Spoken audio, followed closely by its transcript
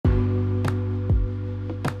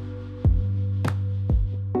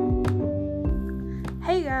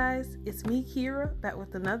It's me, Kira, back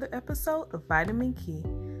with another episode of Vitamin Key.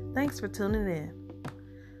 Thanks for tuning in.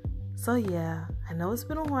 So yeah, I know it's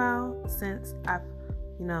been a while since I've,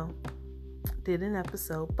 did an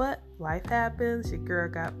episode, but life happens. Your girl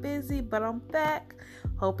got busy, but I'm back.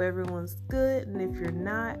 Hope everyone's good, and if you're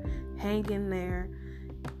not, hang in there.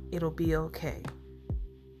 It'll be okay.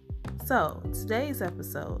 So, today's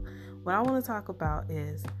episode, what I want to talk about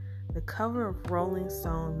is the cover of Rolling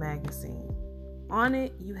Stone magazine. On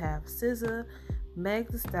it, you have SZA,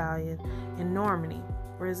 Meg Thee Stallion, and Normani.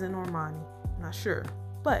 Or is it Normani? I'm not sure.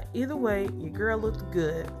 But either way, your girl looked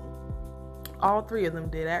good. All three of them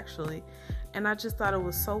did, actually. And I just thought it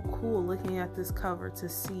was so cool looking at this cover to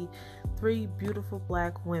see three beautiful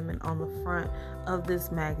black women on the front of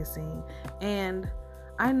this magazine. And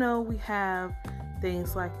I know we have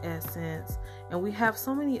things like Essence, and we have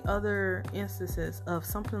so many other instances of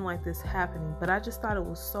something like this happening, but I just thought it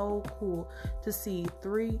was so cool to see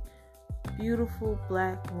three beautiful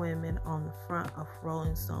black women on the front of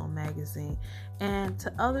Rolling Stone magazine. And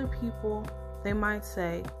to other people, they might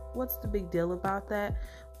say, what's the big deal about that?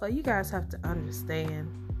 But you guys have to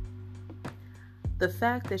understand the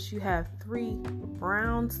fact that you have three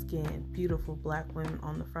brown-skinned, beautiful black women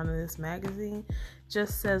on the front of this magazine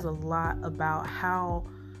just says a lot about how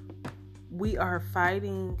we are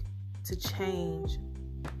fighting to change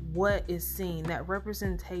what is seen, that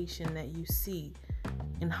representation that you see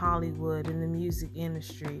in Hollywood, in the music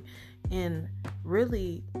industry, in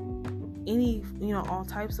really any, all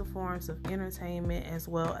types of forms of entertainment, as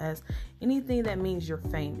well as anything that means you're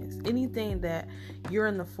famous, anything that you're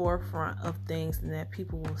in the forefront of things and that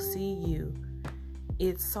people will see you.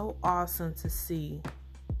 It's so awesome to see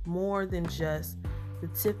more than just the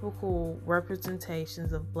typical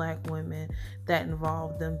representations of black women that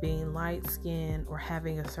involve them being light-skinned or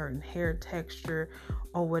having a certain hair texture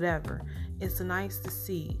or whatever. It's nice to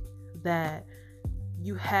see that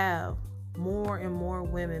you have more and more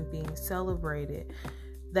women being celebrated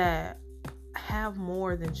that have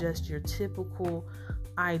more than just your typical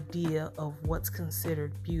idea of what's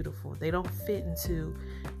considered beautiful. They don't fit into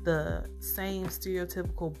the same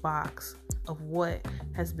stereotypical box of what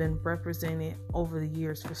has been represented over the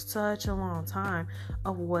years for such a long time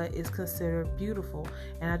of what is considered beautiful.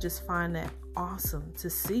 And I just find that awesome to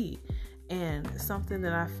see, and something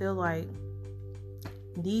that I feel like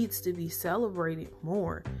needs to be celebrated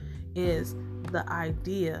more is the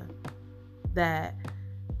idea that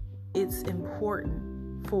it's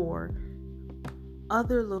important for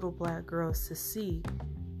other little black girls to see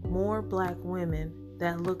more black women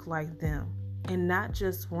that look like them, and not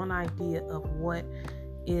just one idea of what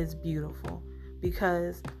is beautiful.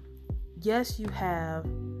 Because yes, you have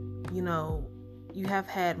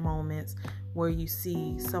had moments where you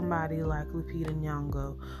see somebody like Lupita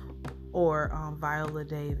Nyong'o or Viola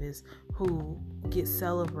Davis who get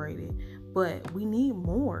celebrated, but we need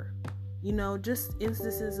more. Just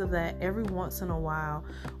instances of that every once in a while,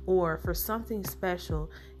 or for something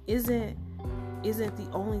special, isn't the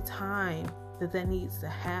only time that needs to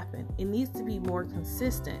happen. It needs to be more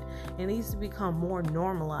consistent. It needs to become more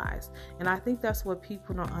normalized. And I think that's what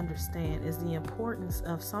people don't understand, is the importance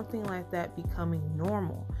of something like that becoming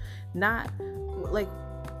normal. Not like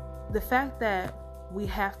the fact that we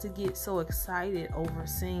have to get so excited over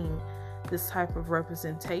seeing this type of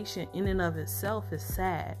representation in and of itself is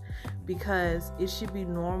sad, because it should be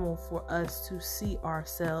normal for us to see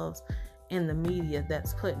ourselves in the media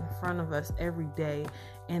that's put in front of us every day,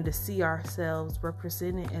 and to see ourselves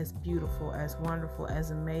represented as beautiful, as wonderful,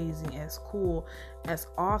 as amazing, as cool, as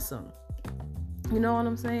awesome. You know what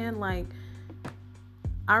I'm saying? Like,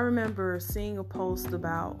 I remember seeing a post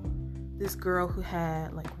about this girl who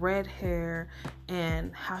had like red hair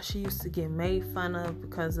and how she used to get made fun of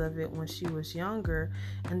because of it when she was younger,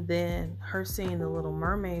 and then her seeing The Little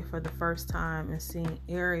Mermaid for the first time and seeing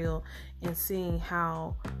Ariel and seeing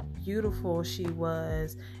how beautiful she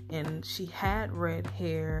was, and she had red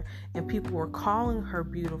hair and people were calling her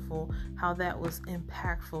beautiful, how that was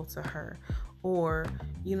impactful to her. Or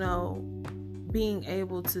being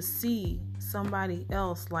able to see somebody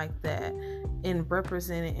else like that and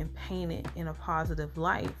represent it and paint it in a positive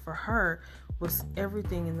light, for her was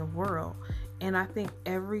everything in the world. And I think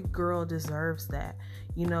every girl deserves that,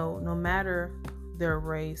 no matter their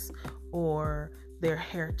race or their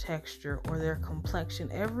hair texture or their complexion.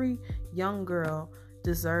 Every young girl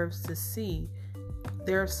deserves to see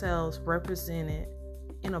themselves represented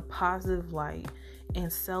in a positive light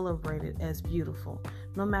and celebrated as beautiful,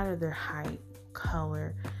 no matter their height,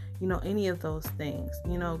 color, any of those things.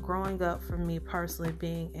 Growing up, for me personally,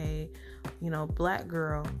 being a black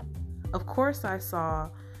girl, of course I saw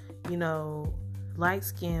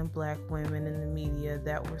light-skinned black women in the media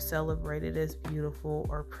that were celebrated as beautiful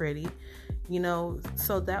or pretty,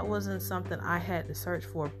 so that wasn't something I had to search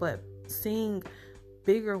for. But seeing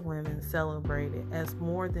bigger women celebrated as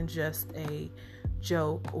more than just a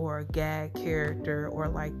joke or a gag character, or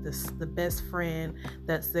like the best friend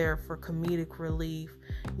that's there for comedic relief,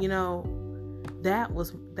 that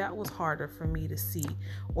was harder for me to see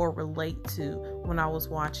or relate to when I was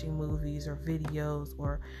watching movies or videos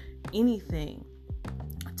or anything,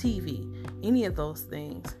 TV, any of those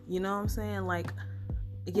things. You know what I'm saying? Like,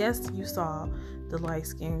 yes, you saw the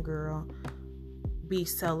light-skinned girl be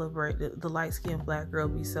celebrated, the light-skinned black girl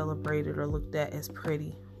be celebrated or looked at as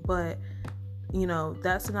pretty, but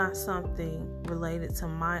that's not something related to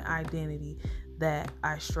my identity that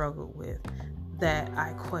I struggled with, that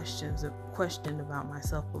I questioned about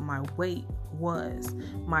myself. But my weight was,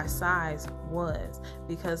 my size was,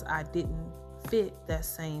 because I didn't fit that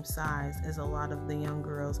same size as a lot of the young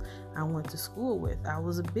girls I went to school with. I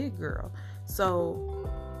was a big girl, so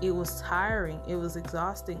it was tiring, it was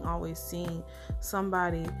exhausting always seeing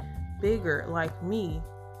somebody bigger like me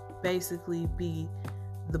basically be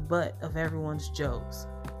the butt of everyone's jokes,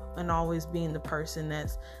 and always being the person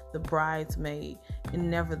that's the bridesmaid and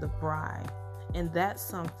never the bride. And that's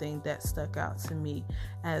something that stuck out to me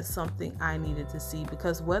as something I needed to see,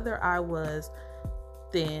 because whether I was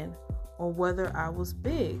thin or whether I was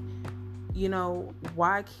big,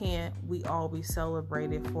 why can't we all be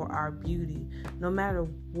celebrated for our beauty, no matter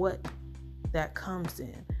what that comes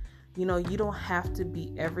in? You don't have to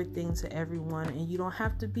be everything to everyone, and you don't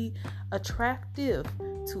have to be attractive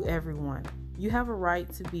to everyone. You have a right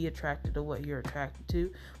to be attracted to what you're attracted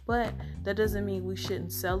to, but that doesn't mean we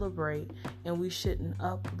shouldn't celebrate and we shouldn't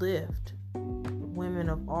uplift women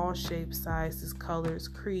of all shapes, sizes, colors,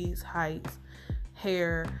 creeds, heights,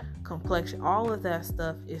 hair, complexion. All of that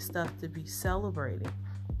stuff is stuff to be celebrated.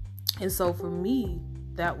 And so for me,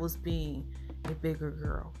 that was being a bigger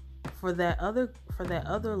girl. For that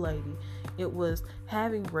other lady, it was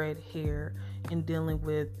having red hair and dealing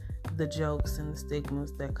with the jokes and the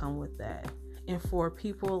stigmas that come with that. And for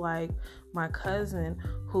people like my cousin,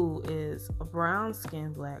 who is a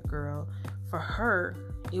brown-skinned black girl, for her,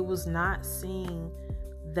 it was not seeing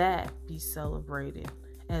that be celebrated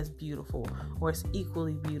as beautiful or as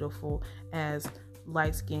equally beautiful as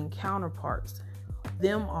light-skinned counterparts.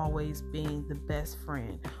 Them always being the best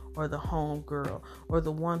friend or the home girl or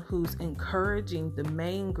the one who's encouraging the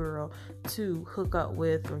main girl to hook up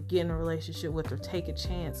with or get in a relationship with or take a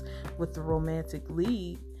chance with the romantic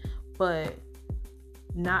lead, but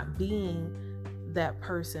not being that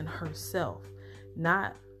person herself,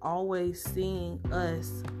 not always seeing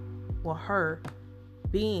us or her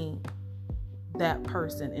being that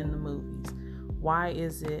person in the movies. Why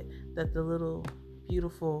is it that the little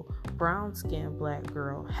beautiful brown-skinned black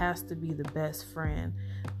girl has to be the best friend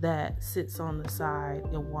that sits on the side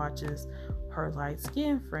and watches her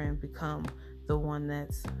light-skinned friend become the one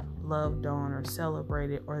that's loved on or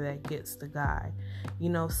celebrated or that gets the guy?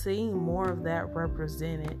 Seeing more of that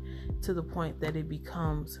represented to the point that it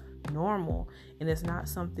becomes normal and it's not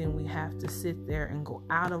something we have to sit there and go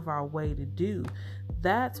out of our way to do.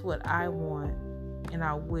 That's what I want and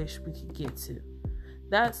I wish we could get to.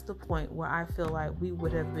 That's the point where I feel like we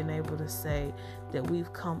would have been able to say that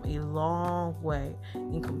we've come a long way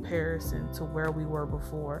in comparison to where we were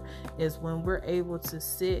before, is when we're able to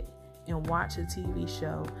sit and watch a TV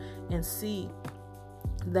show and see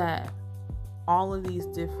that all of these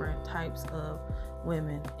different types of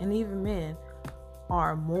women and even men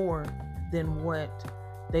are more than what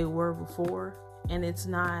they were before. And it's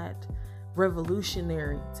not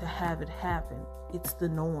revolutionary to have it happen. It's the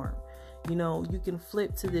norm. You can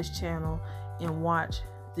flip to this channel and watch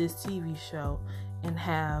this TV show and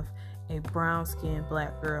have a brown-skinned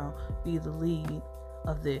black girl be the lead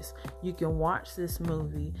of this. You can watch this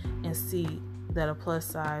movie and see that a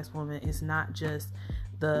plus-size woman is not just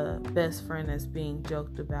the best friend that's being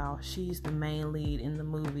joked about. She's the main lead in the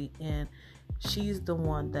movie, and she's the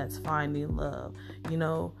one that's finding love.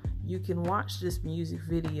 You can watch this music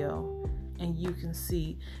video and you can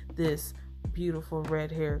see this beautiful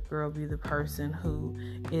red-haired girl be the person who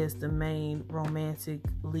is the main romantic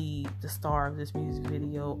lead, the star of this music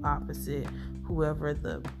video, opposite whoever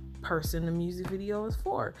the person the music video is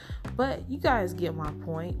for. But you guys get my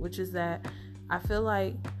point, which is that I feel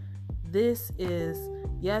like this is,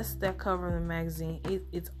 yes, that cover in the magazine,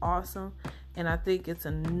 it's awesome, and I think it's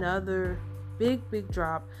another big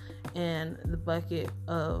drop in the bucket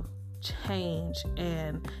of change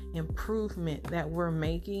and improvement that we're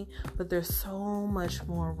making. But there's so much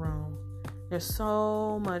more room. There's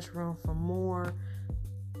so much room for more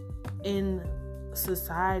in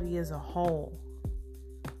society as a whole,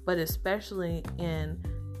 but especially in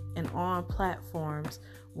and on platforms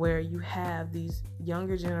where you have these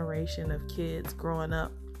younger generation of kids growing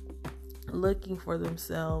up looking for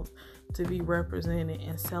themselves to be represented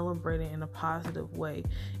and celebrated in a positive way,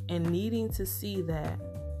 and needing to see that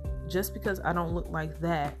just because I don't look like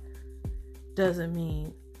that doesn't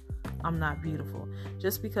mean I'm not beautiful.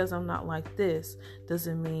 Just because I'm not like this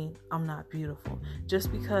doesn't mean I'm not beautiful.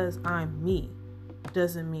 Just because I'm me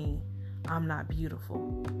doesn't mean I'm not beautiful.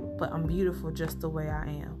 But I'm beautiful just the way I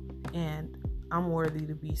am. And I'm worthy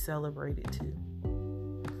to be celebrated too.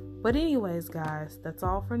 But anyways, guys, that's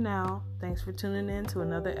all for now. Thanks for tuning in to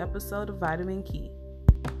another episode of Vitamin Key.